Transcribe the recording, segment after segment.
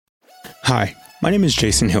Hi, my name is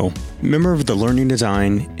Jason Hill, member of the Learning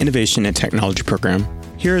Design, Innovation, and Technology program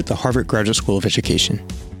here at the Harvard Graduate School of Education.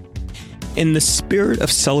 In the spirit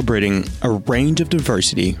of celebrating a range of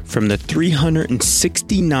diversity from the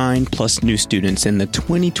 369 plus new students in the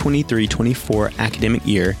 2023-24 academic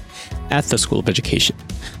year at the School of Education,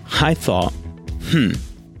 I thought,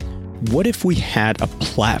 what if we had a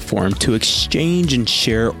platform to exchange and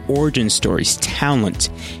share origin stories, talent,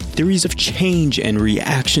 theories of change, and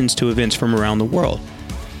reactions to events from around the world?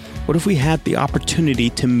 What if we had the opportunity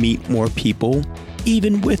to meet more people,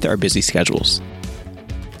 even with our busy schedules?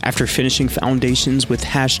 After finishing Foundations with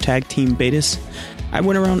 #Team Betis, I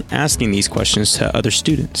went around asking these questions to other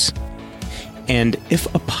students. And if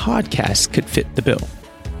a podcast could fit the bill?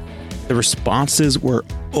 The responses were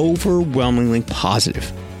overwhelmingly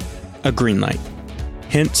positive. A green light.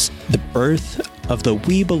 Hence, the birth of the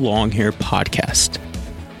We Belong Here podcast.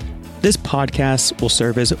 This podcast will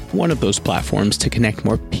serve as one of those platforms to connect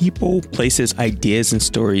more people, places, ideas, and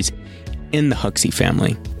stories in the Huxley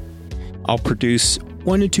family. I'll produce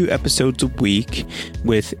 1 to 2 episodes a week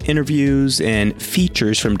with interviews and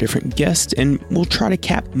features from different guests, and we'll try to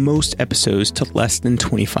cap most episodes to less than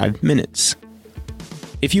 25 minutes.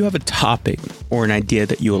 If you have a topic or an idea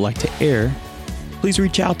that you would like to air, please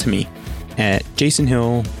reach out to me at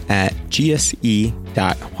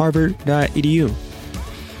jasonhill@gse.harvard.edu.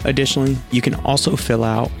 Additionally, you can also fill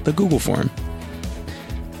out the Google form.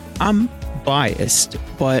 I'm biased,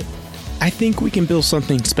 but I think we can build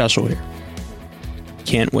something special here.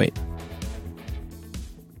 Can't wait.